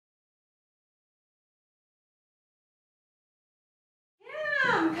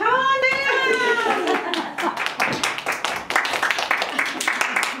Kim, come on down.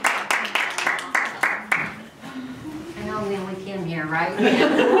 I'm the only Kim here, right?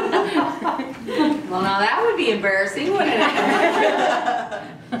 Well, now that would be embarrassing, wouldn't it?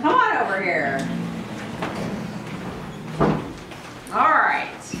 Come on over here. All right.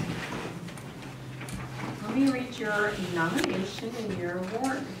 Let me read your nomination and your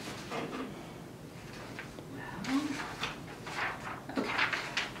award. Well, okay.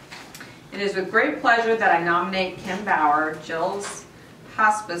 It is with great pleasure that I nominate Kim Bauer, Jill's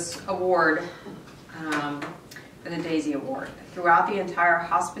Hospice Award, for the Daisy Award. Throughout the entire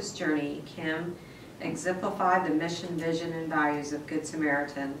hospice journey, Kim exemplified the mission, vision, and values of Good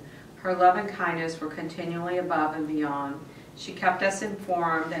Samaritan. Her love and kindness were continually above and beyond. She kept us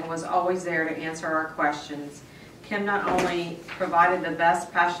informed and was always there to answer our questions. Kim not only provided the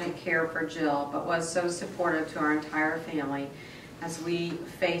best passionate care for Jill, but was so supportive to our entire family as we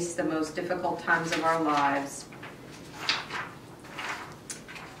faced the most difficult times of our lives.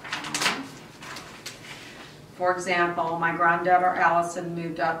 For example, my granddaughter Allison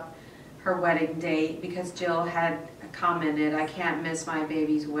moved up her wedding date because Jill had commented, "I can't miss my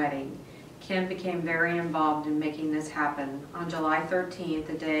baby's wedding." Kim became very involved in making this happen. On July 13th,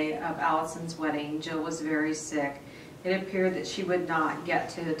 the day of Allison's wedding, Jill was very sick. It appeared that she would not get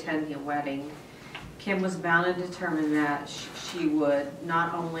to attend the wedding. Kim was bound and determined that she would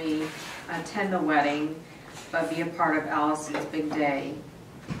not only attend the wedding, but be a part of Allison's big day.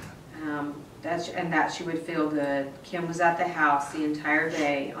 And that she would feel good. Kim was at the house the entire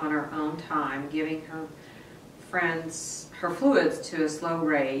day on her own time, giving her friends her fluids to a slow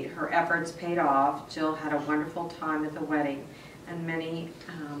rate. Her efforts paid off. Jill had a wonderful time at the wedding, and many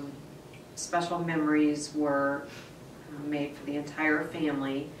special memories were made for the entire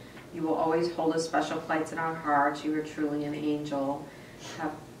family. You will always hold a special place in our hearts. You are truly an angel.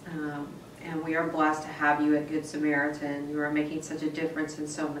 And we are blessed to have you at Good Samaritan. You are making such a difference in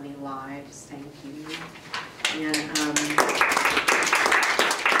so many lives. Thank you. And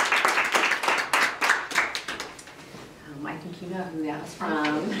I think you know who that's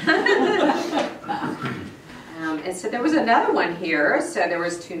from. And so there was another one here. So there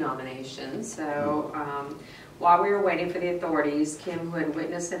was 2 nominations. So while we were waiting for the authorities, Kim, who had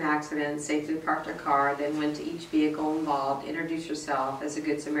witnessed an accident, safely parked her car, then went to each vehicle involved, introduced herself as a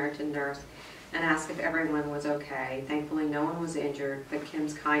Good Samaritan nurse, and asked if everyone was okay. Thankfully, no one was injured, but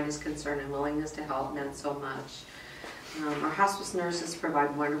Kim's kindness, concern, and willingness to help meant so much. Our hospice nurses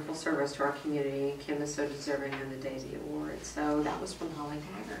provide wonderful service to our community, and Kim is so deserving of the Daisy Award. So that was from Holly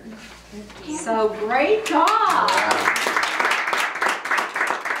Taggart. So great job!